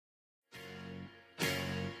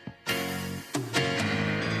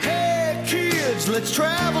kids, let's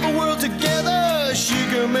travel the world together. She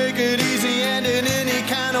can make it easy and in any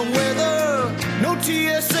kind of weather. No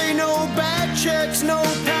TSA, no bag checks, no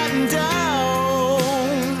patting down.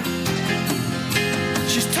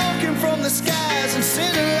 She's talking from the skies and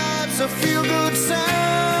sending lots of feel-good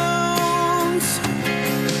sounds.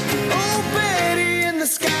 Oh, Betty in the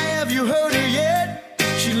sky, have you heard her yet?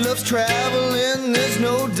 She loves traveling, there's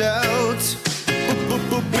no doubt.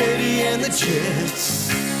 Betty and the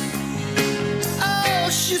Jets. Oh,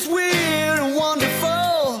 she's weird and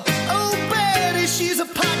wonderful. Oh, Betty, she's a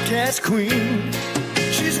podcast queen.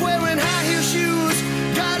 She's wearing high heel shoes,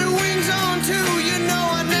 got her wings on too. You know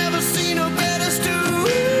I've never seen her better stew.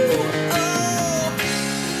 Oh,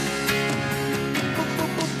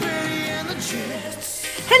 Betty and the Jets.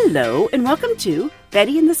 Hello and welcome to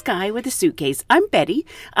Betty in the Sky with a Suitcase. I'm Betty.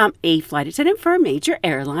 I'm a flight attendant for a major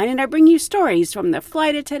airline, and I bring you stories from the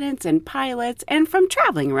flight attendants and pilots and from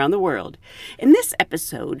traveling around the world. In this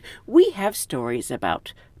episode, we have stories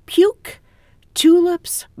about puke,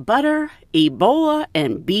 tulips, butter, Ebola,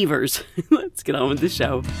 and beavers. Let's get on with the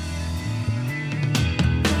show.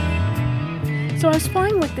 So I was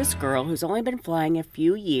flying with this girl who's only been flying a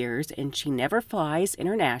few years, and she never flies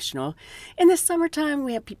international. In the summertime,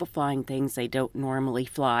 we have people flying things they don't normally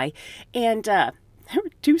fly. And there were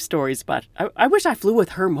two stories about I wish I flew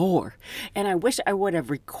with her more. And I wish I would have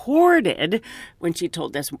recorded when she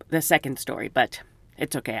told the second story. But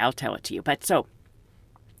it's okay, I'll tell it to you. But so,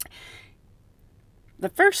 the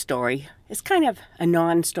first story is kind of a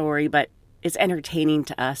non-story, but it's entertaining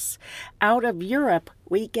to us. Out of Europe,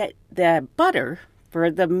 we get the butter for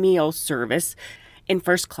the meal service in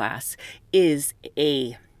first class is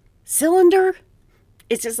a cylinder.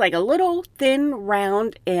 It's just like a little thin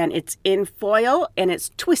round, and it's in foil, and it's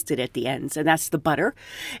twisted at the ends, and that's the butter.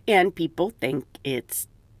 And people think it's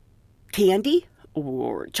candy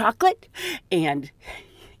or chocolate, and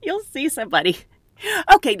you'll see somebody.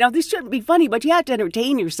 Okay, now this shouldn't be funny, but you have to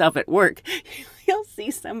entertain yourself at work. You'll see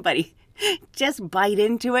somebody just bite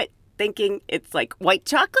into it thinking it's like white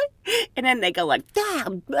chocolate, and then they go like,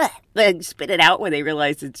 bleh, and spit it out when they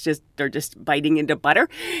realize they're just biting into butter.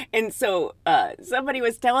 And so somebody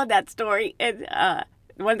was telling that story, and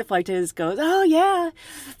one of the flight attendants goes, oh yeah,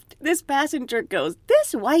 this passenger goes,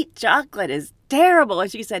 this white chocolate is terrible.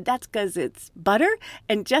 And she said, that's because it's butter.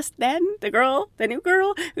 And just then the new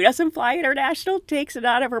girl who doesn't fly international, takes it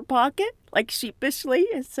out of her pocket like sheepishly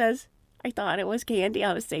and says, I thought it was candy.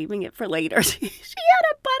 I was saving it for later. She had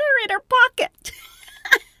a butter in her pocket.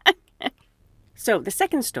 So the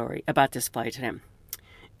second story about this flight attendant,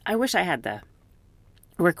 I wish I had the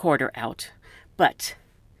recorder out, but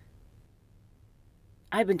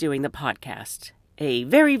I've been doing the podcast a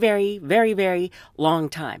very, very, very, very long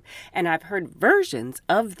time. And I've heard versions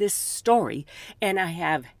of this story, and I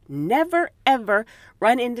have never, ever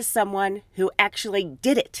run into someone who actually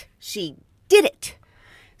did it. She did it.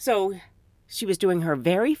 So she was doing her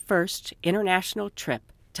very first international trip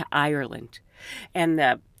to Ireland. And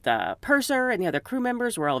the purser and the other crew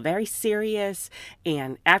members were all very serious.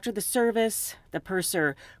 And after the service, the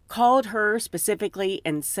purser called her specifically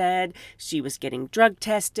and said she was getting drug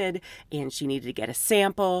tested and she needed to get a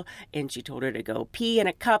sample. And she told her to go pee in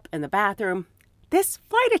a cup in the bathroom. This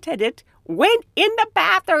flight attendant went in the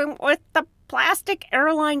bathroom with the plastic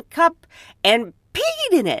airline cup and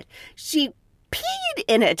peed in it. She peed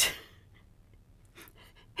in it.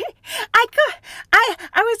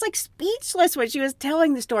 I was like speechless when she was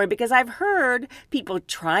telling the story, because I've heard people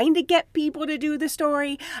trying to get people to do the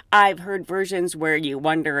story. I've heard versions where you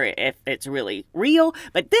wonder if it's really real,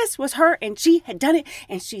 but this was her, and she had done it.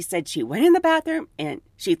 And she said she went in the bathroom and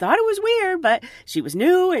she thought it was weird, but she was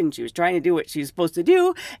new and she was trying to do what she was supposed to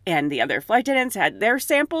do. And the other flight attendants had their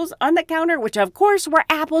samples on the counter, which of course were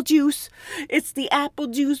apple juice. It's the apple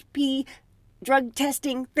juice pee drug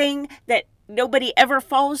testing thing that nobody ever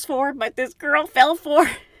falls for, but this girl fell for. I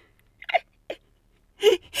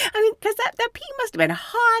mean, because that pee must have been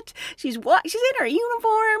hot. She's in her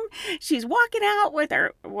uniform. She's walking out with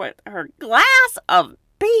her glass of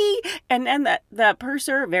pee. And then the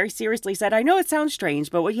purser very seriously said, I know it sounds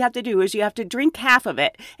strange, but what you have to do is you have to drink half of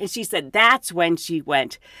it. And she said that's when she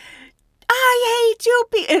went, I hate you,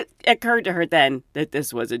 pee. It occurred to her then that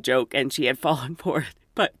this was a joke and she had fallen for it.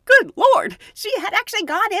 But good Lord, she had actually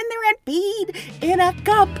gone in there and peed in a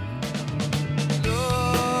cup.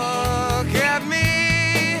 Look at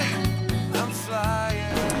me, I'm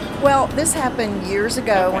flying. Well, this happened years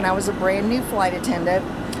ago when I was a brand new flight attendant,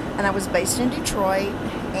 and I was based in Detroit,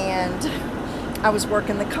 and I was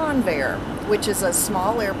working the Convair, which is a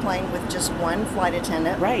small airplane with just one flight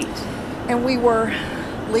attendant. Right. And we were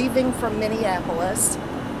leaving from Minneapolis,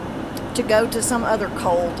 to go to some other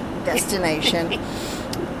cold destination.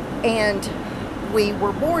 And we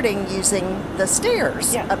were boarding using the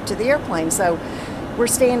stairs up to the airplane. So we're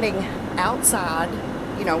standing outside,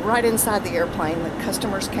 right inside the airplane. The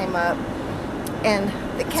customers came up, and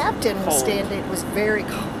the captain was standing. It was very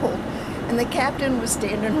cold, and the captain was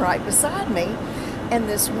standing right beside me. And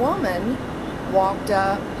this woman walked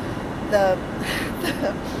up the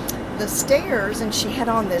stairs, and she had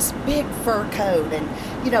on this big fur coat, and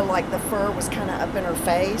like the fur was kind of up in her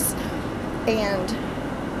face. And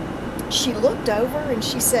she looked over and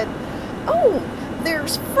she said, "Oh,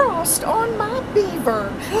 there's frost on my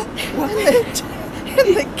beaver."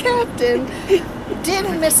 And the captain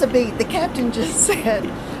didn't miss a beat. The captain just said,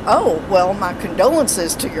 "Oh, well, my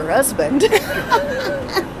condolences to your husband."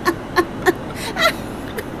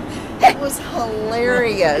 It was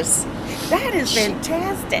hilarious. That is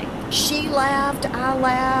fantastic. She laughed, I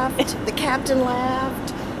laughed, the captain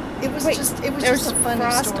laughed. It was just a funny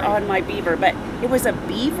frost story. on my beaver, but it was a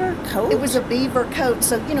beaver coat? It was a beaver coat.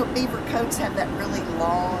 So, beaver coats have that really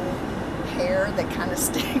long hair that kind of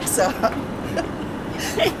sticks up.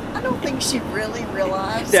 I don't think she really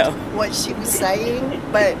realized what she was saying,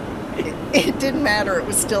 but it didn't matter. It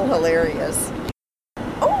was still hilarious.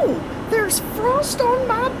 "Oh, there's frost on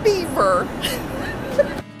my beaver."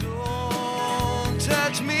 Don't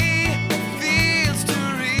touch me, feels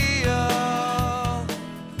too real.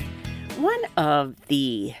 One of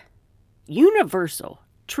the universal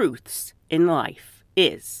truths in life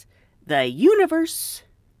is the universe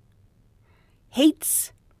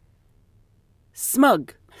hates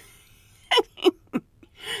smug.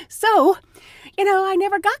 So, I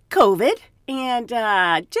never got COVID, and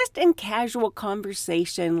just in casual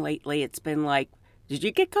conversation lately, it's been like, "Did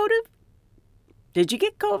you get COVID? Did you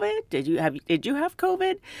get COVID? Did you have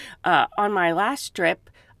COVID?" On my last trip,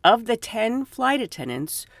 of the 10 flight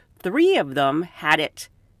attendants, 3 of them had it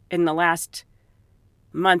in the last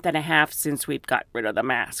month and a half since we've got rid of the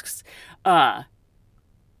masks.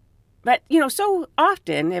 But, so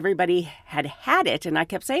often everybody had it, and I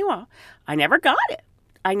kept saying, "Well, I never got it.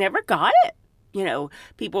 I never got it."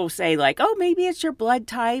 People say like, "Oh, maybe it's your blood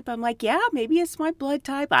type." I'm like, "Yeah, maybe it's my blood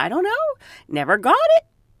type. I don't know. Never got it."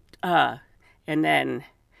 And then,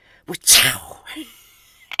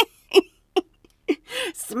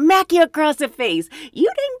 smack you across the face. "You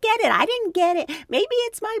didn't get it. I didn't get it. Maybe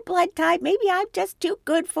it's my blood type. Maybe I'm just too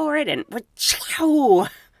good for it." And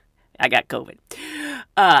I got COVID.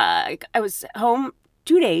 I was home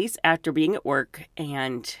 2 days after being at work,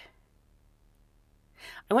 and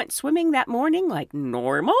I went swimming that morning like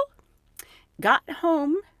normal. Got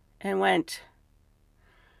home and went,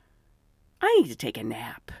 "I need to take a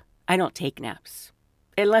nap." I don't take naps.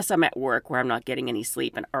 Unless I'm at work where I'm not getting any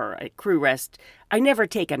sleep or a crew rest. I never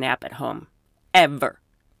take a nap at home. Ever.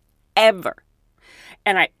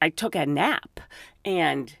 And I took a nap,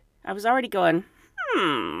 and I was already going,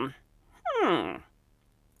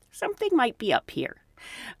 something might be up here.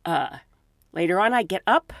 Later on, I get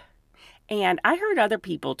up, and I heard other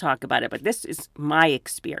people talk about it, but this is my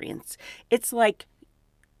experience. It's like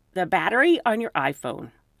the battery on your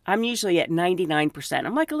iPhone. I'm usually at 99%.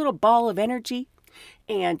 I'm like a little ball of energy.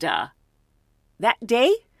 And that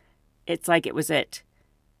day, it's like it was at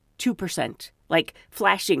 2%, like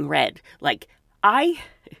flashing red. Like I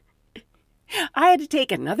had to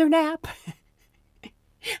take another nap.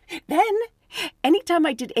 Then, anytime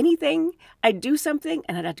I did anything, I'd do something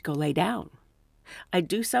and I'd have to go lay down. I'd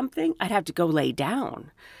do something, I'd have to go lay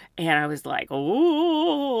down. And I was like,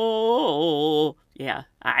 "Oh, yeah,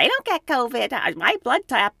 I don't get COVID. My blood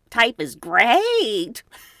type is great."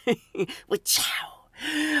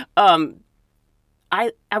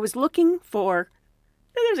 I was looking for,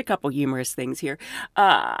 there's a couple humorous things here.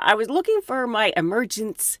 I was looking for my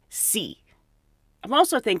emergency. I'm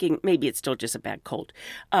also thinking maybe it's still just a bad cold.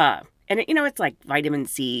 And it's like vitamin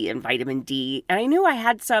C and vitamin D. And I knew I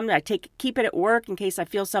had some. I keep it at work in case I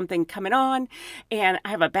feel something coming on. And I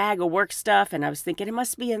have a bag of work stuff. And I was thinking it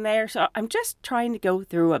must be in there. So I'm just trying to go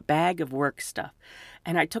through a bag of work stuff.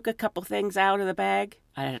 And I took a couple things out of the bag.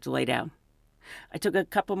 I'd have to lay down. I took a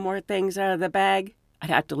couple more things out of the bag. I'd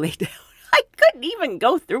have to lay down. I couldn't even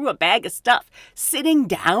go through a bag of stuff sitting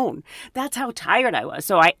down. That's how tired I was.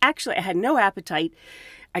 So I had no appetite.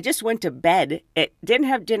 I just went to bed. Didn't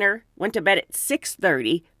have dinner. Went to bed at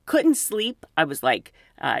 6:30. Couldn't sleep. I was like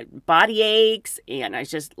body aches, and I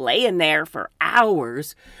was just laying there for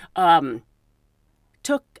hours.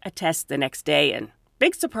 Took a test the next day, and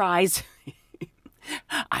big surprise,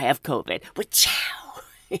 I have COVID.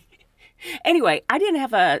 Anyway, I didn't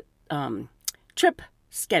have a trip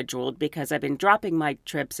scheduled because I've been dropping my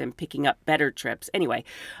trips and picking up better trips. Anyway,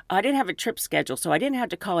 I didn't have a trip scheduled, so I didn't have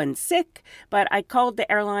to call in sick, but I called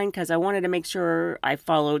the airline because I wanted to make sure I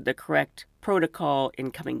followed the correct protocol in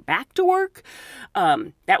coming back to work.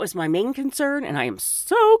 That was my main concern, and I am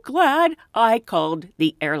so glad I called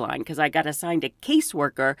the airline because I got assigned a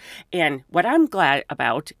caseworker. And what I'm glad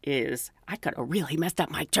about is I could have really messed up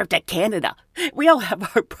my trip to Canada. We all have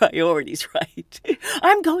our priorities, right?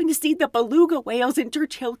 I'm going to see the beluga whales in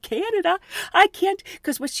Churchill, Canada. I can't,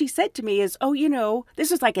 because what she said to me is, oh, this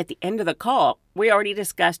was like at the end of the call. We already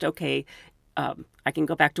discussed, okay, I can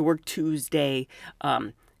go back to work Tuesday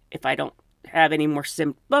if I don't have any more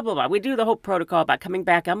symptoms, blah, blah, blah. We do the whole protocol about coming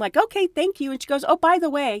back. I'm like, okay, thank you. And she goes, oh, by the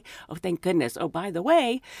way, thank goodness. Oh, by the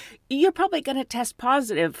way, you're probably going to test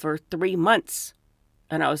positive for 3 months.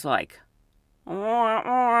 And I was like,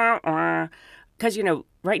 because,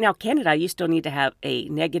 right now, Canada, you still need to have a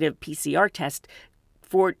negative PCR test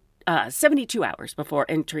for 72 hours before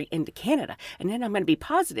entry into Canada. And then I'm going to be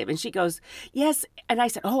positive. And she goes, yes. And I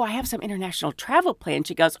said, oh, I have some international travel plans.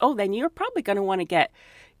 She goes, oh, then you're probably going to want to get,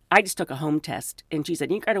 I just took a home test. And she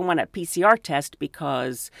said, you're going to want a PCR test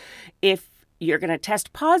because if you're going to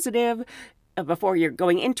test positive before you're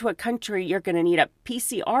going into a country, you're going to need a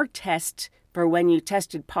PCR test for when you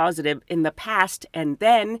tested positive in the past, and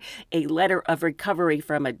then a letter of recovery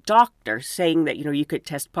from a doctor saying that, you could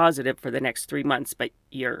test positive for the next 3 months, but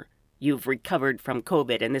you've recovered from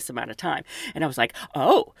COVID in this amount of time. And I was like,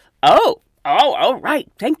 oh,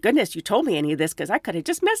 right. Thank goodness you told me any of this because I could have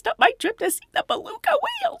just messed up my trip to see the beluga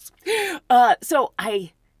whales. So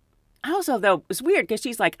I also, though, it was weird because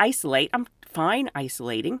she's like, isolate. I'm fine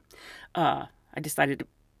isolating. I decided to,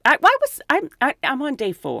 I'm on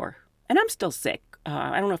day 4 and I'm still sick.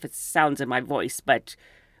 I don't know if it sounds in my voice, but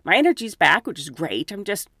my energy's back, which is great. I'm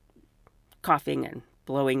just coughing and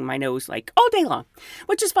blowing my nose like all day long,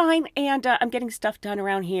 which is fine. And I'm getting stuff done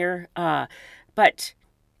around here. But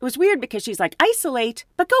it was weird because she's like, isolate,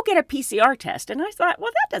 but go get a PCR test. And I thought,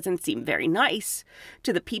 well, that doesn't seem very nice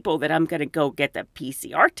to the people that I'm going to go get the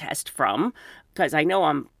PCR test from because I know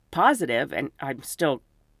I'm positive and I'm still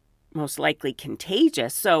most likely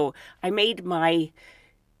contagious. So I made my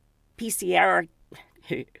PCR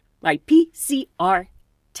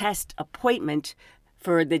test appointment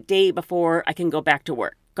for the day before I can go back to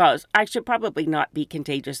work because I should probably not be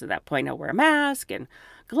contagious at that point. I'll wear a mask and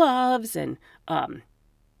gloves and,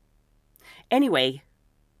 anyway,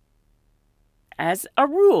 as a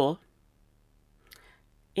rule,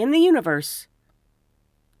 in the universe,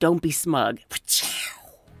 don't be smug.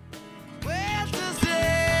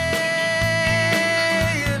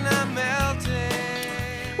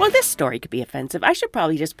 Well, this story could be offensive. I should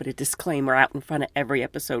probably just put a disclaimer out in front of every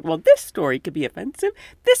episode. Well, this story could be offensive.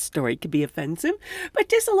 This story could be offensive. But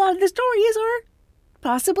just a lot of the stories are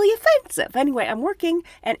possibly offensive. Anyway, I'm working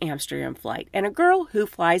an Amsterdam flight, and a girl who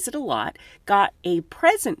flies it a lot got a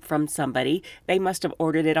present from somebody. They must have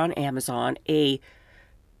ordered it on Amazon, a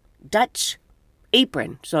Dutch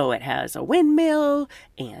apron. So it has a windmill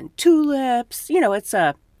and tulips.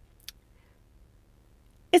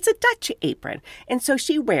 It's a Dutch apron. And so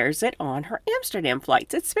she wears it on her Amsterdam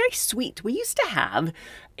flights. It's very sweet. We used to have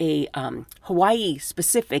a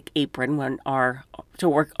Hawaii-specific apron to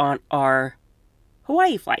work on our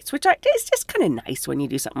Hawaii flights, which is just kind of nice when you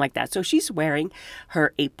do something like that. So she's wearing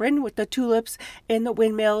her apron with the tulips and the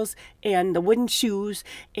windmills and the wooden shoes.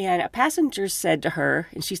 And a passenger said to her,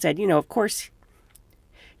 and she said, of course,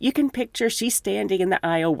 you can picture she's standing in the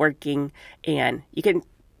aisle working, and you can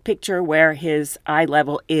picture where his eye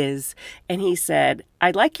level is. And he said, I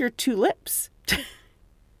like your tulips.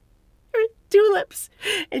 Tulips.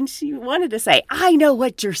 And she wanted to say, I know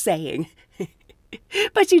what you're saying.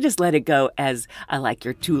 But she just let it go as, I like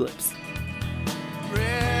your tulips.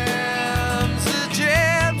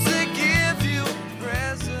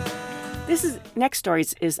 Next story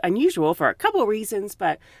is unusual for a couple of reasons,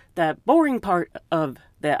 but the boring part of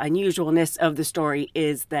the unusualness of the story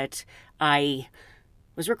is that I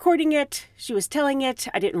was recording it, she was telling it,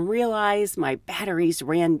 I didn't realize my batteries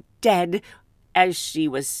ran dead as she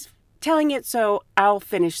was telling it, so I'll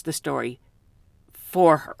finish the story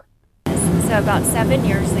for her. So about 7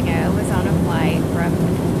 years ago, I was on a flight from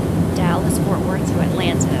Dallas, Fort Worth to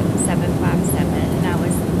Atlanta, 757, and I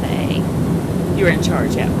was You were in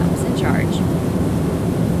charge, yeah. I was in charge.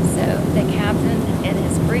 So the captain in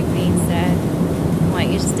his briefing said, I want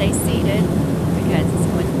you to stay seated because it's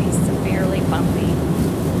going to be severely bumpy.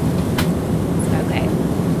 I said, okay.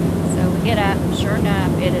 So we get up, and sure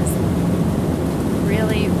enough, it is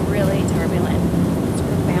really, really turbulent.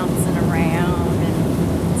 We're bouncing around and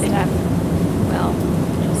stuff. Well,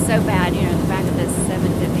 it was so bad, the back of this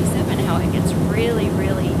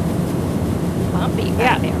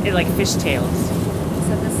like fishtails.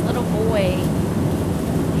 So this little boy,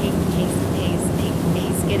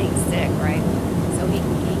 he's getting sick, right? So he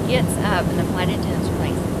gets up, and the flight attendants are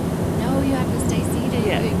like, "No, you have to stay seated.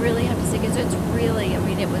 Yeah. You really have to stay." Because it's really, I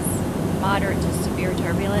mean, it was moderate to severe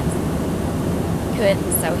turbulence.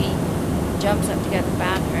 Couldn't, so he jumps up to go to the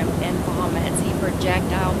bathroom and vomits. He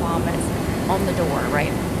projectile vomits on the door,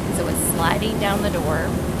 right? So it's sliding down the door.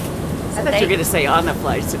 So I thought you were going to say on the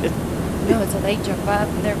flight. no, so they jump up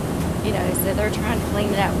and they're, so they're trying to clean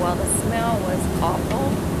it up. Well, the smell was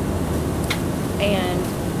awful. And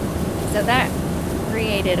so that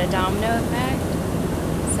created a domino effect.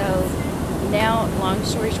 So now, long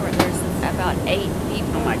story short, there's about 8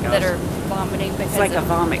 people Oh my gosh. that are vomiting because It's like a of,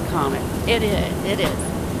 vomit comet. It is.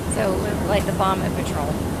 So like the vomit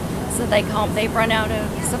patrol. So they've run out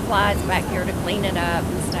of supplies back here to clean it up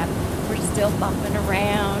and stuff. We're still bumping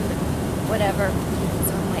around, whatever.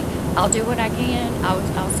 So I'm like, I'll do what I can.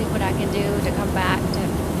 I'll see what I can do to come back to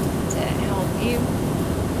help you,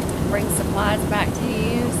 bring supplies back to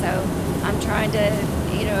you. So I'm trying to,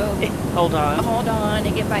 Hold on.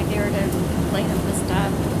 and get back there to clean up the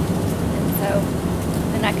stuff. And so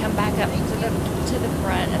then I come back up to the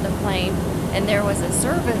front of the plane, and there was a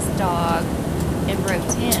service dog in row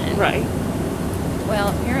 10. Right. Well,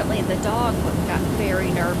 apparently the dog got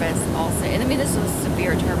very nervous also. And I mean, this was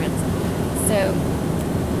severe turbulence. So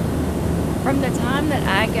from the time that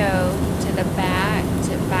I go to the back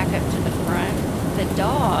up to the front, the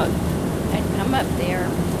dog had come up there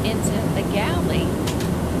into the galley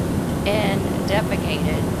and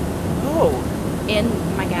defecated Oh. in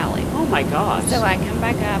my galley. Oh my gosh. So I come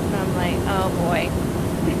back up and I'm like, oh boy.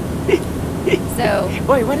 So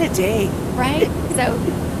Boy, what a day. right? So,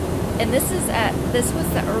 and this was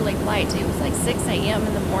the early flight too. It was like 6 a.m.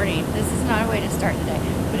 in the morning. This is not a way to start the day,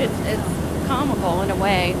 but it's comical in a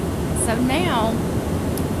way. So now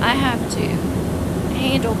I have to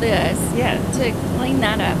handle this to clean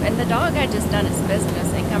that up. And the dog had just done its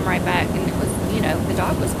business and come right back, and it was, the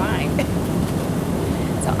dog was fine.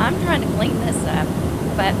 So I'm trying to clean this up,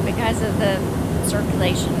 but because of the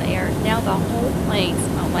circulation there, now the whole plane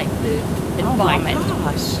smelled like food and vomit. Oh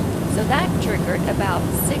my gosh. So that triggered about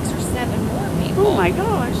 6 or 7 more people Oh my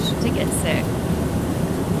gosh. to get sick.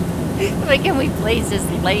 Like, can we please just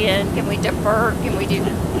land? Can we defer? Can we do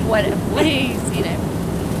what? Please,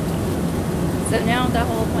 So now the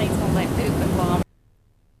whole plane smells like poop and vomit.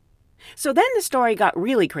 So then the story got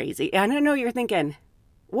really crazy. And I know you're thinking,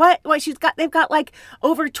 what they've got like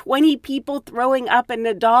over 20 people throwing up and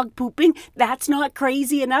the dog pooping. That's not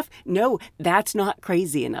crazy enough. No, that's not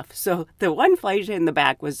crazy enough. So the one flight in the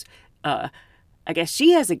back was, I guess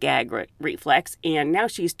she has a gag reflex, and now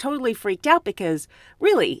she's totally freaked out because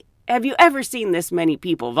really, have you ever seen this many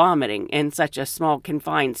people vomiting in such a small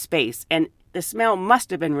confined space? And the smell must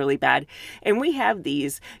have been really bad. And we have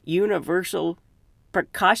these universal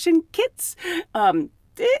precaution kits.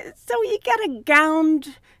 So you got a gown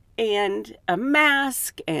and a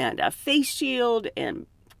mask and a face shield and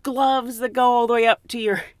gloves that go all the way up to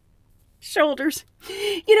your shoulders.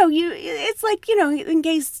 It's like, in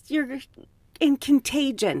case you're in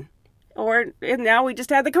contagion, and now we just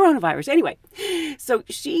had the coronavirus. Anyway, so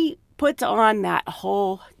she puts on that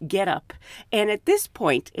whole getup. And at this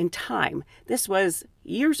point in time, this was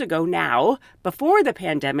years ago now, before the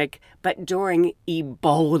pandemic, but during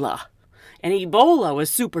Ebola. And Ebola was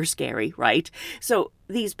super scary, right? So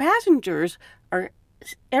these passengers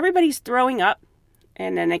everybody's throwing up,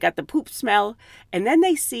 and then they got the poop smell, and then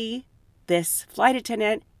they see this flight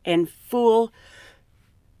attendant in full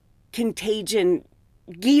contagion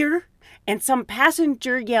gear, and some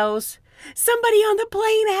passenger yells, "Somebody on the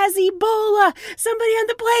plane has Ebola! Somebody on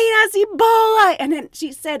the plane has Ebola!" And then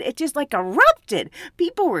she said it just like erupted.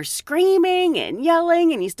 People were screaming and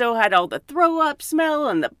yelling, and you still had all the throw up smell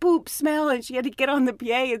and the poop smell, and she had to get on the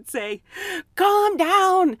PA and say, "Calm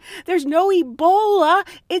down. There's no Ebola.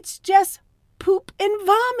 It's just poop and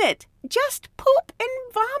vomit. Just poop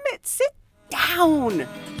and vomit. Sit down."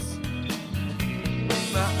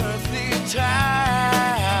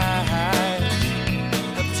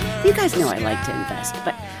 You guys know I like to invest,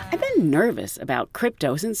 but I've been nervous about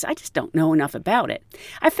crypto since I just don't know enough about it.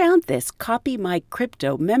 I found this Copy My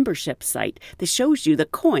Crypto membership site that shows you the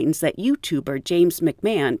coins that YouTuber James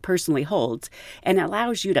McMahon personally holds and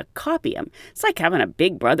allows you to copy them. It's like having a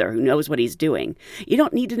big brother who knows what he's doing. You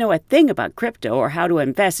don't need to know a thing about crypto or how to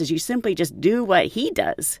invest, as you simply just do what he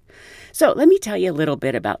does. So let me tell you a little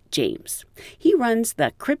bit about James. He runs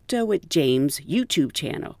the Crypto with James YouTube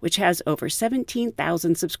channel, which has over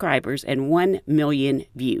 17,000 subscribers and 1 million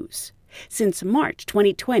views. Since March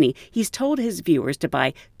 2020, he's told his viewers to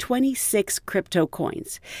buy 26 crypto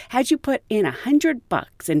coins. Had you put in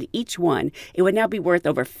 $100 into each one, it would now be worth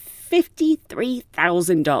over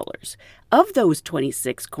 $53,000. Of those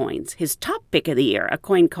 26 coins, his top pick of the year, a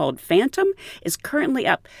coin called Phantom, is currently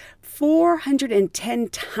up 410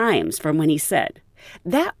 times from when he said.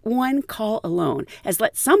 That one call alone has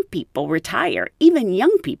let some people retire, even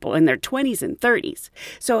young people in their 20s and 30s.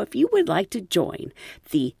 So if you would like to join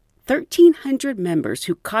the 1,300 members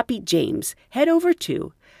who copied James, head over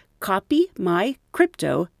to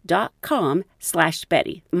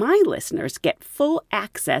copymycrypto.com/Betty. My listeners get full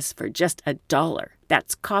access for just $1.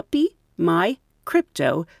 That's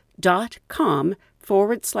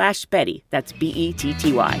copymycrypto.com/Betty. That's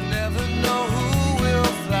BETTY. Never know who will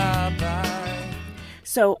fly by.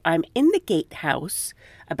 So I'm in the gatehouse,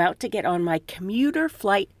 about to get on my commuter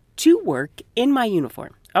flight to work in my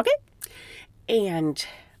uniform, okay? And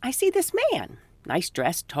I see this man, nice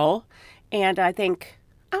dressed, tall, and I think,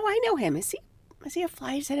 oh, I know him. Is he a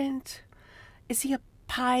flight attendant? Is he a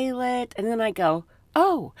pilot? And then I go,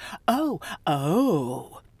 oh.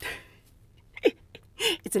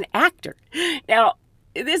 It's an actor. Now,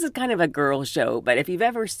 this is kind of a girl show, but if you've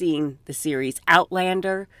ever seen the series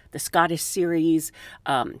Outlander, the Scottish series,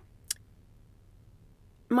 my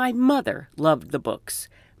mother loved the books.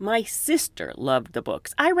 My sister loved the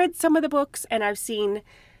books. I read some of the books, and I've seen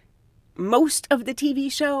most of the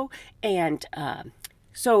TV show. And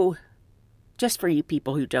so just for you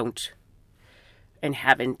people who don't and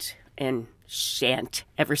haven't and shan't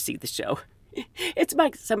ever see the show, it's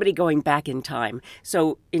like somebody going back in time.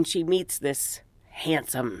 And she meets this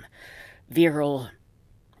handsome, virile,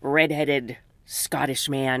 redheaded Scottish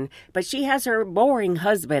man, but she has her boring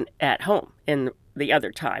husband at home in the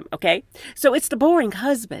other time, okay? So it's the boring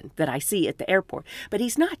husband that I see at the airport. But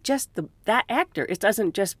he's not just that actor. It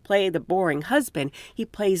doesn't just play the boring husband. He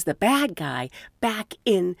plays the bad guy back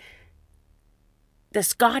in the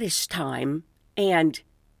Scottish time, and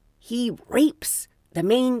he rapes the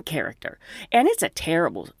main character. And it's a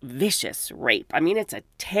terrible, vicious rape. I mean, it's a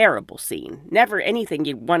terrible scene. Never anything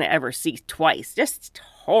you'd want to ever see twice. Just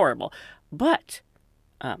horrible. But,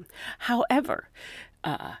 however,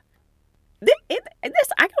 this,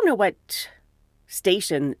 I don't know what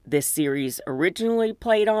station this series originally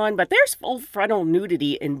played on, but there's full frontal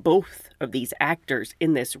nudity in both of these actors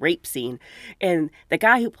in this rape scene. And the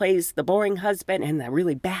guy who plays the boring husband and the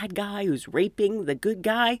really bad guy who's raping the good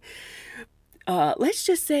guy, let's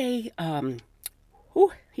just say,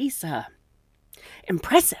 he's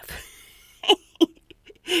impressive.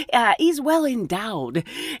 He's well endowed,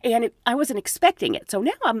 and I wasn't expecting it. So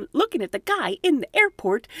now I'm looking at the guy in the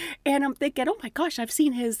airport, and I'm thinking, oh my gosh, I've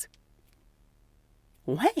seen his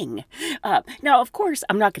wang. Now, of course,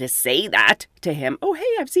 I'm not going to say that to him. Oh, hey,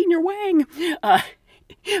 I've seen your wang.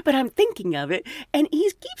 But I'm thinking of it, and he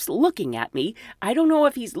keeps looking at me. I don't know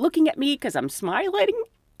if he's looking at me because I'm smiling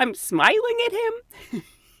at him.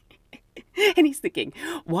 And he's thinking,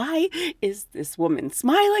 why is this woman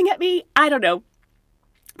smiling at me? I don't know.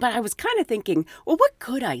 But I was kind of thinking, well, what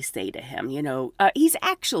could I say to him? He's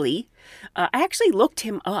actually, I actually looked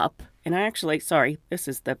him up, and sorry, this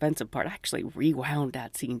is the offensive part. I actually rewound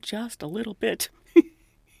that scene just a little bit.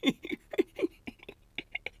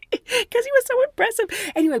 Because he was so impressive.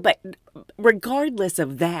 Anyway, but regardless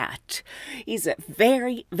of that, he's a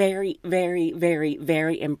very, very, very, very,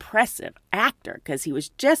 very impressive actor, because he was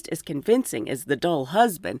just as convincing as the dull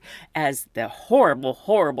husband as the horrible,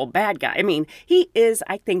 horrible bad guy. I mean, he is,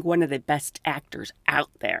 I think, one of the best actors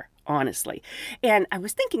out there, honestly. And I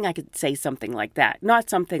was thinking I could say something like that, not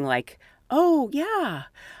something like, oh, yeah,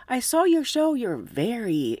 I saw your show. You're a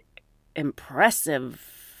very impressive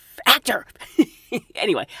actor.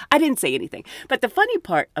 Anyway, I didn't say anything. But the funny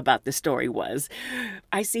part about the story was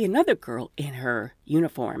I see another girl in her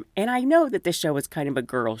uniform, and I know that this show is kind of a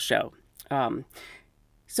girl show.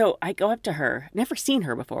 So I go up to her, never seen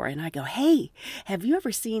her before, and I go, hey, have you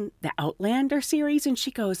ever seen the Outlander series? And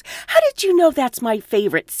she goes, how did you know that's my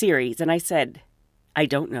favorite series? And I said, I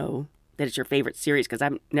don't know that it's your favorite series because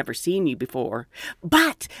I've never seen you before.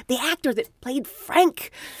 But the actor that played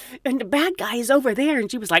Frank and the bad guy is over there.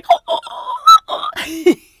 And she was like, oh.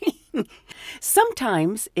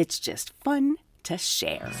 Sometimes it's just fun to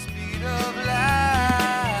share.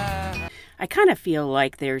 I kind of feel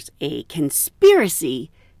like there's a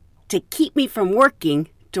conspiracy to keep me from working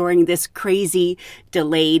during this crazy,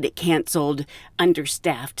 delayed, canceled,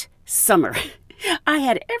 understaffed summer. I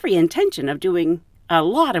had every intention of doing a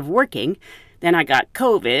lot of working. Then I got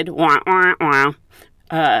COVID, and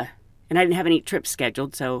I didn't have any trips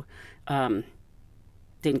scheduled, so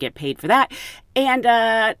didn't get paid for that. And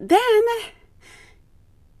then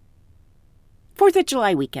 4th of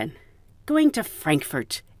July weekend, going to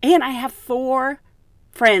Frankfurt. And I have 4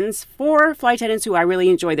 friends, 4 flight attendants who I really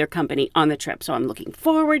enjoy their company on the trip. So I'm looking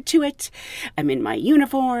forward to it. I'm in my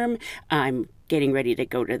uniform. I'm getting ready to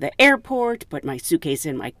go to the airport, put my suitcase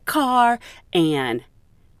in my car, and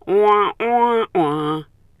wah, wah, wah,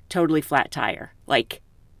 totally flat tire. Like,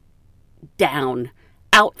 down,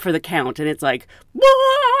 out for the count. And it's like, wah!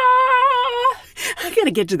 I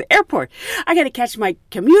gotta get to the airport. I gotta catch my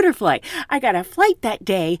commuter flight. I got a flight that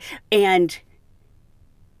day, and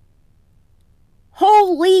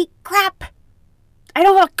holy crap, I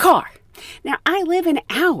don't have a car. Now, I live an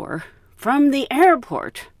hour from the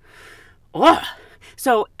airport. Ugh.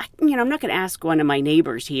 So, I'm not going to ask one of my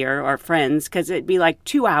neighbors here or friends, because it'd be like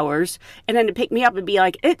 2 hours. And then to pick me up, it'd be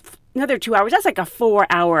like another 2 hours. That's like a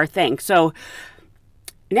 4-hour thing. So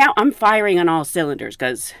now I'm firing on all cylinders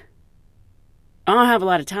because I don't have a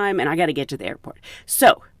lot of time and I got to get to the airport.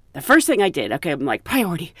 So the first thing I did, okay, I'm like,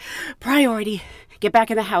 priority, get back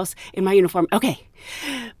in the house in my uniform. Okay,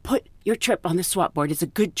 put your trip on the swap board. It's a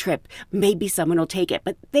good trip. Maybe someone will take it.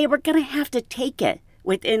 But they were going to have to take it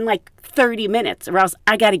within like 30 minutes or else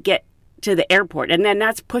I got to get to the airport. And then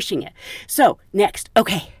that's pushing it. So next,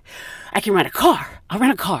 okay, I can rent a car. I'll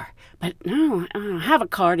rent a car. But no, I don't have a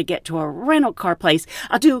car to get to a rental car place.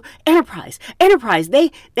 I'll do Enterprise. Enterprise, they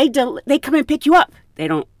come and pick you up. They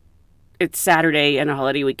don't. It's Saturday and a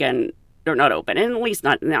holiday weekend. They're not open, and at least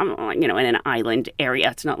not, in an island area.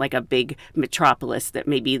 It's not like a big metropolis that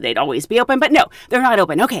maybe they'd always be open. But no, they're not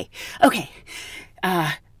open. Okay.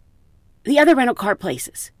 The other rental car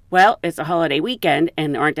places. Well, it's a holiday weekend,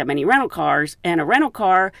 and there aren't that many rental cars, and a rental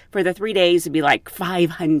car for the 3 days would be like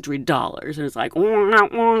 $500. And it's like, wah,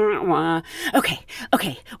 wah, wah. Okay,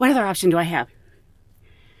 what other option do I have?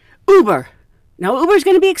 Uber. Now, Uber's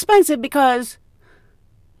going to be expensive because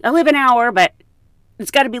I live an hour, but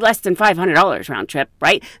it's got to be less than $500 round trip,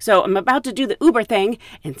 right? So I'm about to do the Uber thing,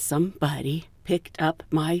 and somebody picked up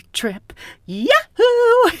my trip.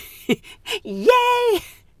 Yahoo! Yay!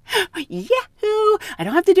 Yahoo! I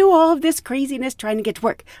don't have to do all of this craziness trying to get to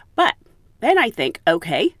work. But then I think,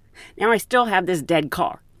 okay, now I still have this dead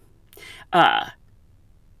car. I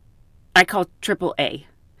call AAA,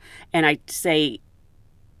 and I say,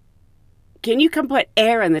 can you come put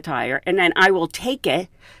air in the tire, and then I will take it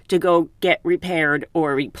to go get repaired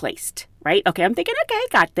or replaced, right? Okay, I'm thinking, okay,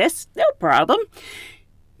 got this, no problem.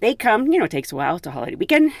 They come, it takes a while, it's a holiday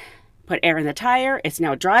weekend, put air in the tire, it's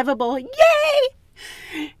now drivable,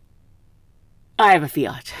 yay! I have a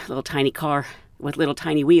Fiat, a little tiny car with little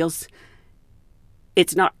tiny wheels.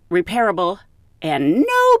 It's not repairable, and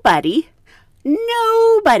nobody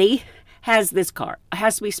has this car. It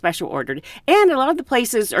has to be special ordered. And a lot of the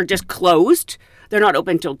places are just closed. They're not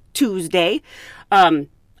open till Tuesday.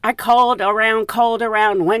 I called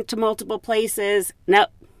around, went to multiple places. No,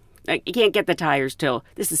 you can't get the tires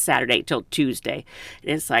this is Saturday, till Tuesday. And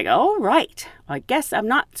it's like, all right, I guess I'm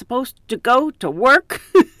not supposed to go to work.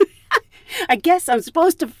 I guess I'm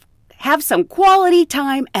supposed to have some quality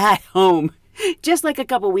time at home, just like a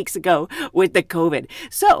couple weeks ago with the COVID.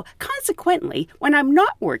 So consequently, when I'm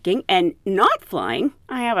not working and not flying,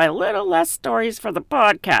 I have a little less stories for the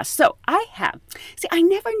podcast. So I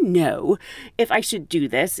never know if I should do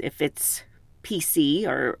this, if it's PC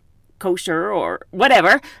or kosher or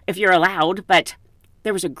whatever, if you're allowed, but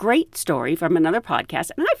there was a great story from another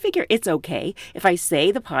podcast, and I figure it's okay if I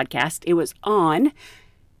say the podcast, it was on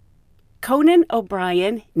Conan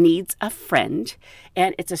O'Brien Needs a Friend,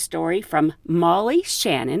 and it's a story from Molly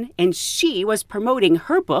Shannon, and she was promoting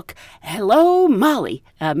her book, Hello, Molly,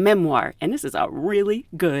 a memoir, and this is a really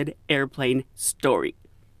good airplane story.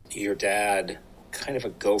 Your dad, kind of a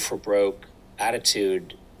go-for-broke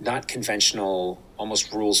attitude, not conventional,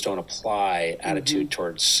 almost rules don't apply attitude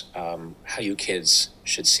towards how you kids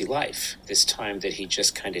should see life. This time that he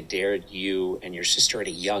just kind of dared you and your sister at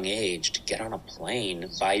a young age to get on a plane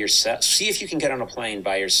by yourself. See if you can get on a plane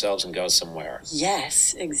by yourselves and go somewhere.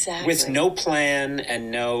 Yes, exactly. With no plan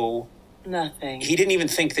and nothing. He didn't even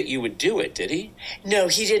think that you would do it, did he? No,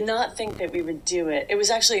 he did not think that we would do it. It was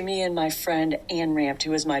actually me and my friend Ann Rampt,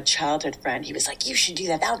 who was my childhood friend. He was like, you should do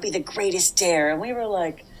that. That would be the greatest dare. And we were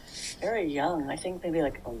like, very young. I think maybe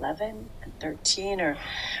like 11 and 13, or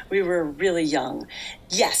we were really young.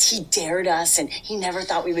 Yes, he dared us and he never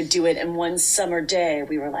thought we would do it. And one summer day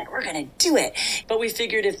we were like, we're going to do it. But we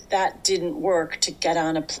figured if that didn't work, to get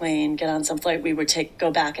on a plane, get on some flight, we would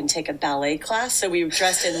go back and take a ballet class. So we were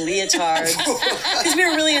dressed in leotards because we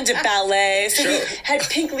were really into ballet. So we had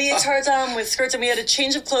pink leotards on with skirts, and we had a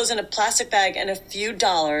change of clothes in a plastic bag and a few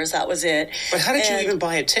dollars. That was it. But how did you even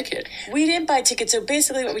buy a ticket? We didn't buy tickets. So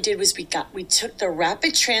basically what we did was we took the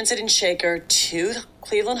rapid transit in Shaker to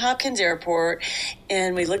Cleveland Hopkins Airport,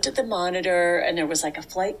 and we looked at the monitor, and there was like a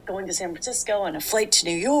flight going to San Francisco and a flight to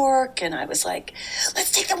New York, and I was like,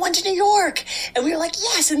 let's take the one to New York. And we were like,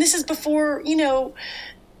 yes. And this is before,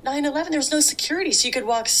 9/11, there was no security, so you could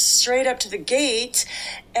walk straight up to the gate.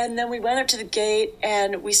 And then we went up to the gate,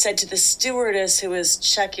 and we said to the stewardess who was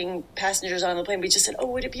checking passengers on the plane, we just said, oh,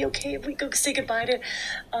 would it be okay if we go say goodbye to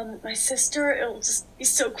my sister? It'll just be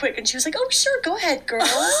so quick. And she was like, oh, sure, go ahead, girls.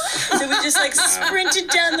 So we just like sprinted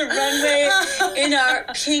down the runway in our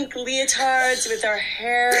pink leotards with our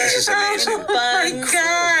hair This is amazing. in a bun. Oh my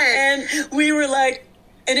God. And we were like,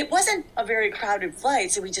 and it wasn't a very crowded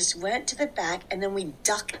flight, so we just went to the back, and then we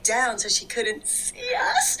ducked down so she couldn't see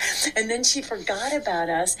us. And then she forgot about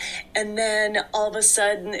us. And then all of a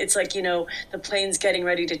sudden, it's like, the plane's getting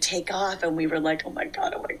ready to take off, and we were like, oh my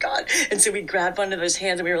God. And so we grabbed one of those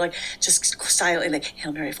hands, and we were like, just silently, like,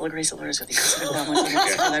 Hail Mary, full of grace, the Lord is with you. And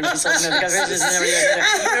then it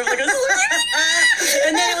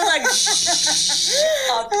was like, shh,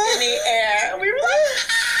 up in the air. And we were like,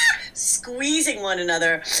 squeezing one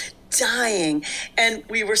another, dying. And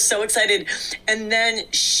we were so excited. And then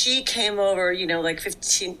she came over, like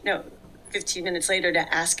 15 minutes later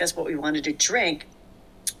to ask us what we wanted to drink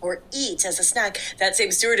or eat as a snack. That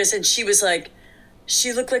same stewardess, and she was like,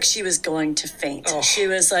 she looked like she was going to faint. Oh. She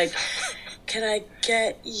was like, can I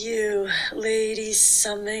get you ladies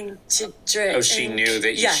something to drink? Oh, she knew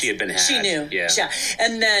that she had been had. She knew. Yeah.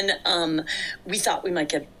 And then we thought we might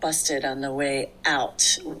get busted on the way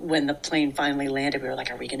out. When the plane finally landed, we were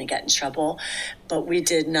like, are we going to get in trouble? But we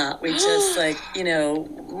did not. We just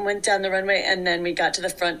went down the runway, and then we got to the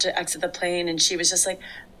front to exit the plane, and she was just like,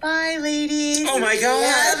 bye, ladies. Oh, my God.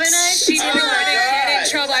 Have a nice She didn't time. want to get in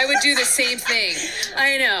trouble. I would do the same thing.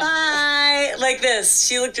 I know. Bye. Like this.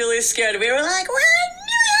 She looked really scared. We were like, we're in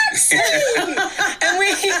New York City. And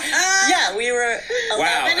we were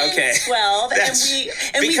 11 and 12.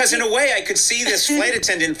 Because in a way, I could see this flight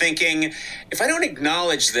attendant thinking, if I don't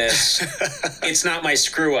acknowledge this, it's not my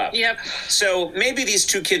screw up. Yep. So maybe these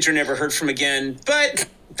two kids are never heard from again, but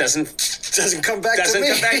doesn't come back to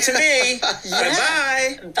me.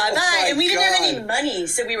 Bye-bye. Bye-bye. And we didn't have God. any money.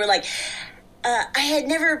 So we were like, I had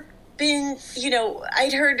never been,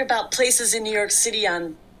 I'd heard about places in New York City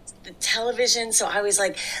on the television, so I was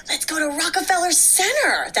like, let's go to Rockefeller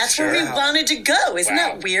Center. That's where we wanted to go. Isn't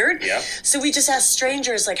that weird? Yep. So we just asked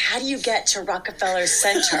strangers, like, how do you get to Rockefeller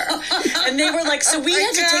Center? And they were like, so we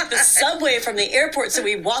had to take the subway from the airport. So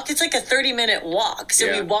we walked. It's like a 30-minute walk.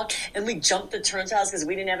 So we walked, and we jumped the turnstiles because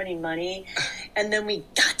we didn't have any money. And then we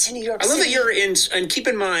got to New York I love City. that you're in, and keep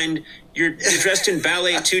in mind, you're dressed in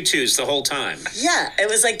ballet tutus the whole time. Yeah, it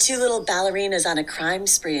was like two little ballerinas on a crime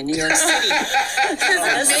spree in New York City.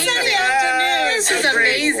 Amazing. Afternoon. This is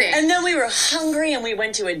amazing. And then we were hungry, and we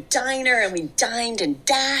went to a diner, and we dined and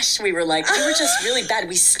dashed. We were just really bad.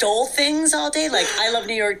 We stole things all day, like I Love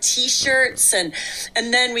New York T-shirts, and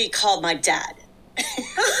then we called my dad.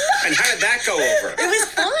 And how did that go over? It was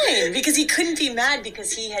fine because he couldn't be mad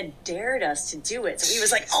because he had dared us to do it. So he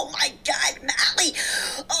was like, oh my God, Mally.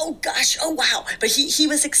 Oh gosh. Oh wow. But he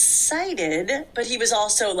was excited, but he was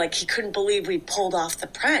also like, he couldn't believe we pulled off the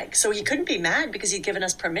prank. So he couldn't be mad because he'd given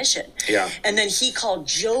us permission. Yeah. And then he called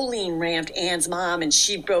Jolene Ramped, Anne's mom, and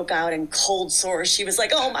she broke out in cold sores. She was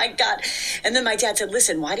like, oh my God. And then my dad said,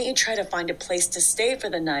 listen, why don't you try to find a place to stay for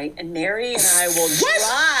the night, and Mary and I will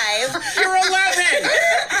drive. You're 11!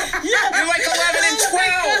 You're like 11 and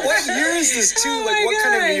 12! What year is this too? Oh Like, my what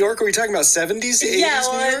kind of God. New York are we talking about? 70s, 80s Yeah, New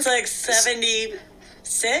well, York? it's like 76.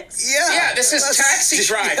 Yeah, this is Taxi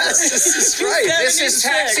Driver. Yes, this is right. This is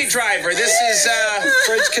Taxi Driver. This is,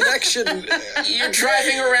 French Connection. you're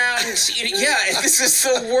driving around. Yeah, this is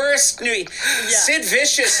the worst. Sid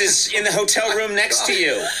Vicious is in the hotel room next to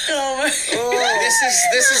you.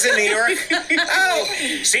 This is in New York. Oh,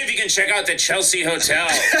 see if you can check out the Chelsea Hotel.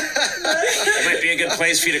 It might be a good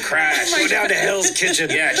place for you to crash. Go down to Hell's Kitchen.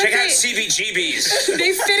 Yeah, check out Okay. CBGB's.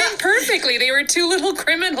 They fit in perfectly. They were two little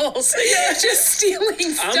criminals just stealing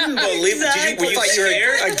stuff. Unbelievable. Were you I thought you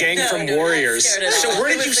scared? were a gang from Warriors. So where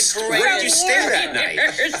did you stay that night?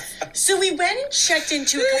 So we went and checked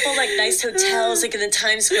into a couple like nice hotels like in the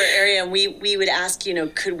Times Square area, and we would ask,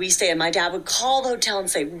 could we stay? And my dad would call the hotel and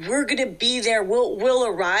say, we're gonna be there. We'll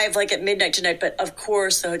arrive like at midnight tonight. But of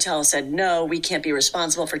course the hotel said, no, we can't be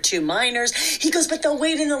responsible for 2 minors. He goes, but they'll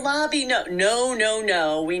wait in the lobby.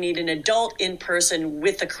 No. We need an adult in person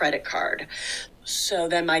with a credit card. So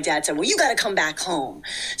then my dad said, well, you got to come back home.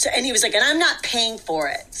 And he was like, and I'm not paying for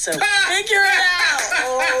it. So figure it out.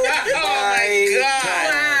 Oh my God.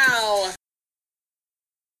 Wow.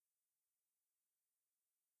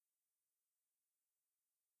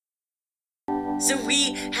 So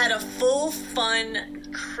we had a full, fun,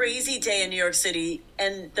 crazy day in New York City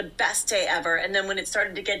and the best day ever. And then when it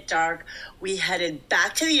started to get dark, we headed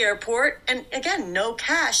back to the airport. And again, no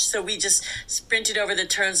cash. So we just sprinted over the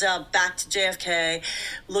turnstile back to JFK,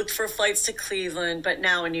 looked for flights to Cleveland. But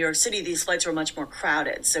now in New York City, these flights were much more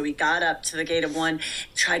crowded. So we got up to the gate of one,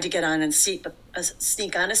 tried to get on a seat, but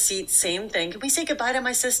sneak on a seat, same thing. Can we say goodbye to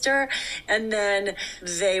my sister? And then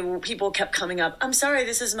people kept coming up. I'm sorry,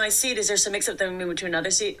 this is my seat. Is there some mix up? Then we moved to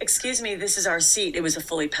another seat. Excuse me, this is our seat. It was a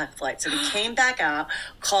fully packed flight. So we came back out,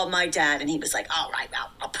 called my dad, and he was like, all right,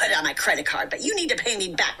 I'll put it on my credit card, but you need to pay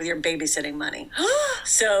me back with your babysitting money.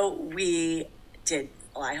 So we did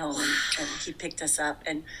fly home and he picked us up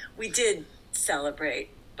and we did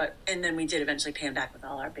celebrate. And then we did eventually pay him back with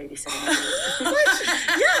all our babysitting money. What?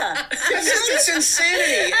 Yeah. It's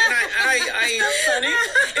insanity. And I Funny.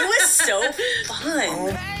 It was so fun.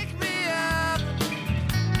 Wake me up,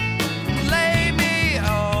 lay me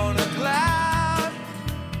on a cloud.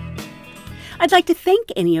 I'd like to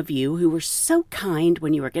thank any of you who were so kind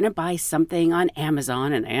when you were going to buy something on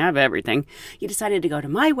Amazon, and they have everything. You decided to go to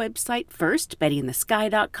my website first,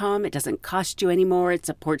 bettyinthesky.com. It doesn't cost you anymore. It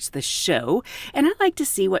supports the show, and I like to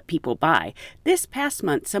see what people buy. This past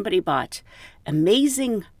month, somebody bought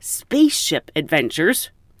Amazing Spaceship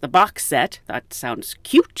Adventures, the box set. That sounds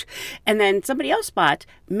cute. And then somebody else bought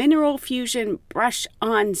Mineral Fusion Brush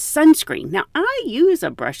On Sunscreen. Now, I use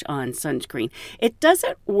a brush on sunscreen. It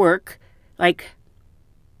doesn't work like,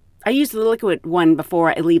 I use the liquid one before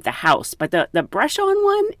I leave the house, but the brush-on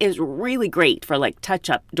one is really great for like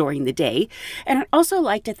touch-up during the day. And I'd also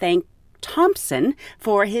like to thank Thompson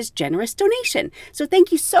for his generous donation. So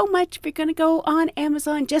thank you so much. If you're going to go on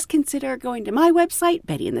Amazon, just consider going to my website,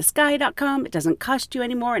 bettyinthesky.com. It doesn't cost you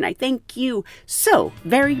anymore, and I thank you so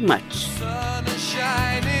very much. Sun is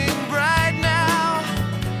shining bright now.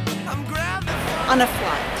 I'm grabbing. On a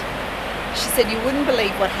flight. She said, you wouldn't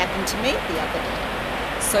believe what happened to me the other day.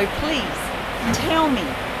 So please, tell me.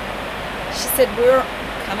 She said, we're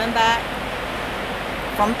coming back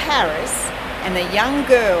from Paris, and a young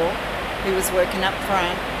girl who was working up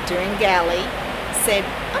front doing galley said,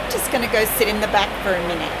 I'm just going to go sit in the back for a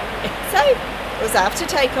minute. So it was after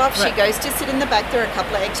takeoff. She goes to sit in the back. There are a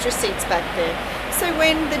couple of extra seats back there. So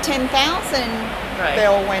when the 10,000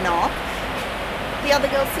 bell went off, the other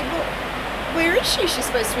girl said, well, where is she? She's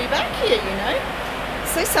supposed to be back here,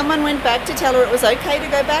 So someone went back to tell her it was okay to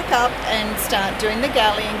go back up and start doing the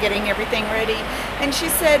galley and getting everything ready. And she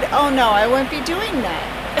said, oh no, I won't be doing that.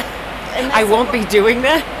 And I won't be doing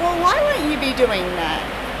that? Well, why won't you be doing that?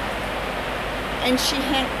 And she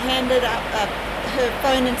handed up her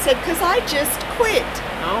phone and said, because I just quit.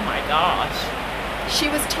 Oh my gosh.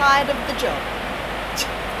 She was tired of the job.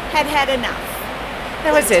 Had enough.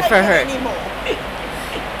 That was it for her.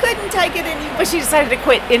 Couldn't take it anymore. But she decided to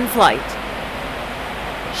quit in flight.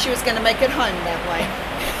 She was going to make it home that way.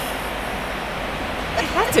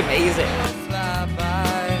 That's amazing. Fly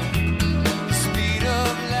by the speed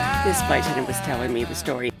of light. This flight attendant was telling me the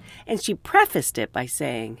story, and she prefaced it by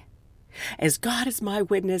saying, as God is my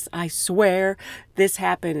witness, I swear this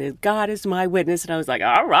happened, as God is my witness. And I was like,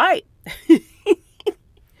 all right.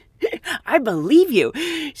 I believe you.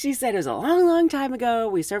 She said it was a long, long time ago.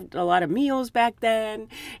 We served a lot of meals back then.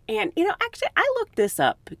 And, actually, I looked this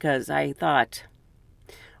up because I thought,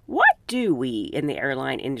 what do we in the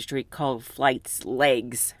airline industry call flights'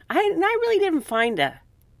 legs? I really didn't find a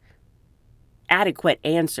adequate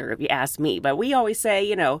answer, if you ask me. But we always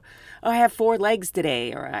say, I have 4 legs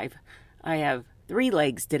today, or I have 3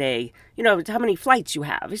 legs today. How many flights you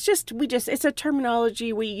have. It's a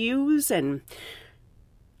terminology we use, and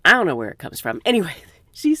I don't know where it comes from. Anyway,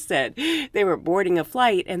 she said they were boarding a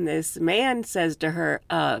flight, and this man says to her,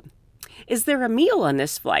 is there a meal on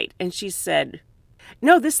this flight? And she said,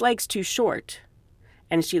 no, this leg's too short.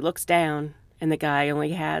 And she looks down, and the guy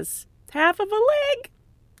only has half of a leg.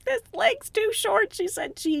 This leg's too short. She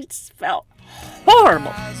said she felt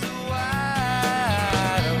horrible.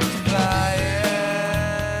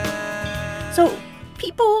 So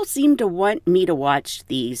people seem to want me to watch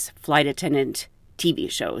these flight attendant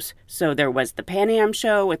TV shows. So there was the Pan Am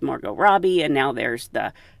show with Margot Robbie, and now there's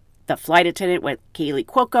the Flight Attendant with Kaylee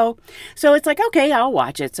Cuoco. So it's like, okay, I'll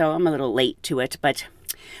watch it. So I'm a little late to it. But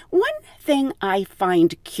one thing I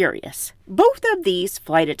find curious, both of these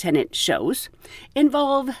flight attendant shows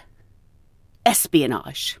involve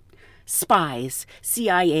espionage, spies,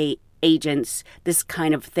 CIA agents, this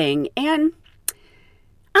kind of thing. And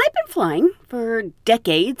I've been flying for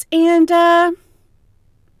decades and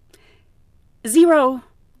zero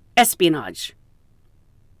espionage.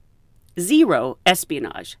 Zero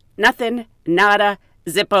espionage. Nothing, nada,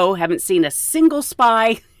 zippo. Haven't seen a single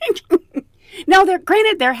spy. Now,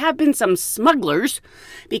 granted, there have been some smugglers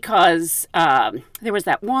because there was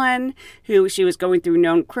that one who she was going through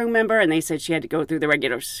known crew member and they said she had to go through the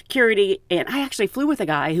regular security. And I actually flew with a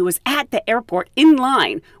guy who was at the airport in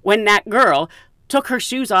line when that girl took her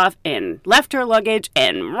shoes off and left her luggage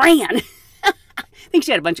and ran. I think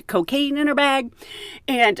she had a bunch of cocaine in her bag.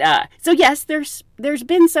 And so, yes, there's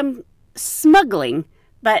been some smuggling,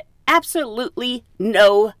 but absolutely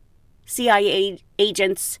no CIA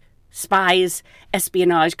agents, spies,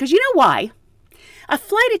 espionage. Because you know why? A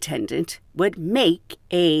flight attendant would make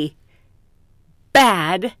a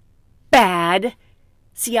bad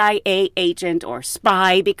CIA agent or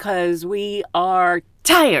spy because we are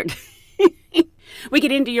tired. We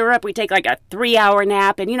get into Europe, we take like a 3-hour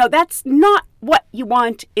nap, and that's not what you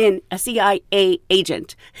want in a CIA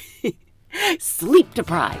agent. Sleep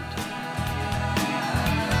deprived.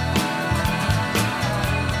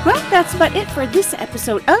 Well, that's about it for this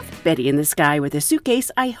episode of Betty in the Sky with a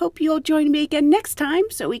Suitcase. I hope you'll join me again next time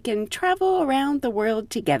so we can travel around the world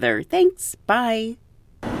together. Thanks. Bye.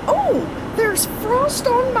 Oh, there's frost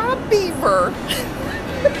on my beaver.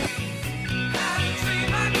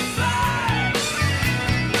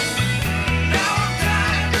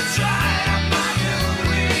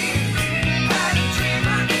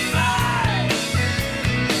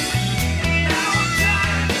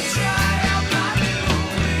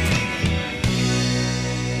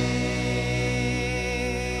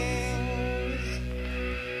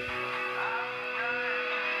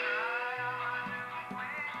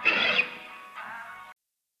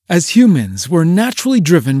 As humans, we're naturally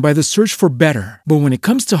driven by the search for better. But when it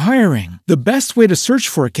comes to hiring, the best way to search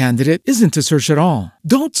for a candidate isn't to search at all.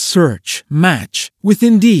 Don't search, match with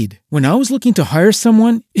Indeed. When I was looking to hire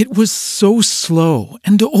someone, it was so slow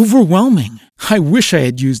and overwhelming. I wish I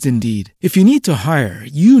had used Indeed. If you need to hire,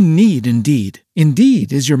 you need Indeed.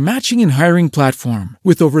 Indeed is your matching and hiring platform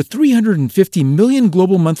with over 350 million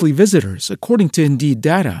global monthly visitors, according to Indeed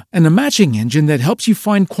data, and a matching engine that helps you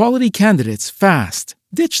find quality candidates fast.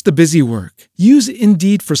 Ditch the busy work. Use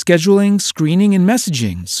Indeed for scheduling, screening, and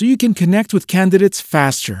messaging so you can connect with candidates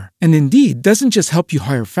faster. And Indeed doesn't just help you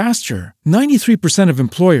hire faster. 93% of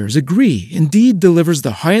employers agree Indeed delivers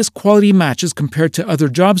the highest quality matches compared to other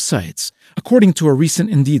job sites, according to a recent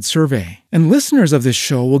Indeed survey. And listeners of this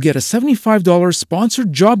show will get a $75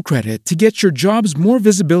 sponsored job credit to get your jobs more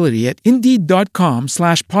visibility at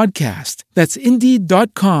Indeed.com/podcast. That's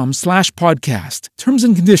Indeed.com/podcast. Terms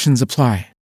and conditions apply.